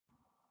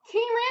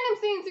Team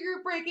Random C&C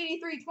Group break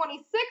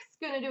 8326.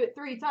 Gonna do it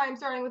 3 times,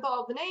 starting with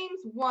all of the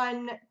names.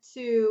 1,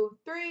 2,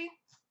 3.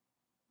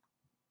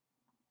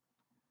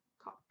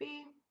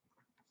 Copy.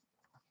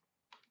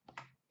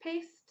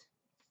 Paste.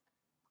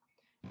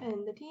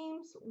 And the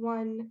teams.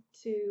 1,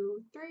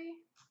 2, 3.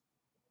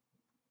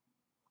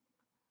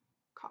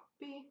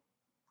 Copy.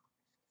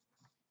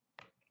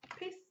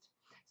 Paste.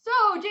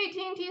 So,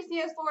 JT&T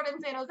CS Florida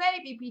and San Jose,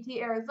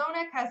 VPT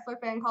Arizona, Kessler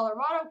Fan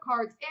Colorado,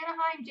 Cards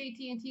Anaheim,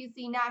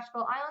 JT&TC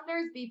Nashville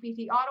Islanders,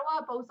 VPT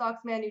Ottawa, Bo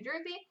Sox Man New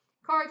Jersey,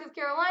 Cards of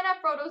Carolina,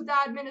 Frodo's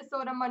Dad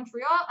Minnesota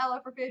Montreal,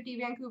 Ella for 50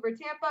 Vancouver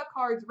Tampa,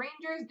 Cards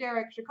Rangers,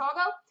 Derek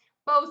Chicago,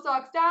 Bo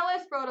Sox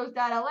Dallas, Frodo's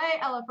Dad LA,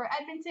 Ella for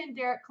Edmonton,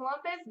 Derek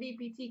Columbus,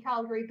 VPT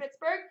Calgary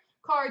Pittsburgh,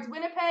 Cards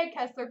Winnipeg,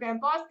 Kessler Fan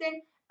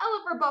Boston,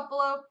 Ella for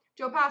Buffalo,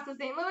 Joe Passa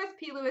St. Louis,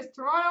 P. Lewis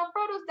Toronto,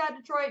 Frodo's Dad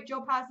Detroit,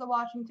 Joe Passa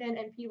Washington,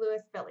 and P.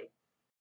 Lewis Philly.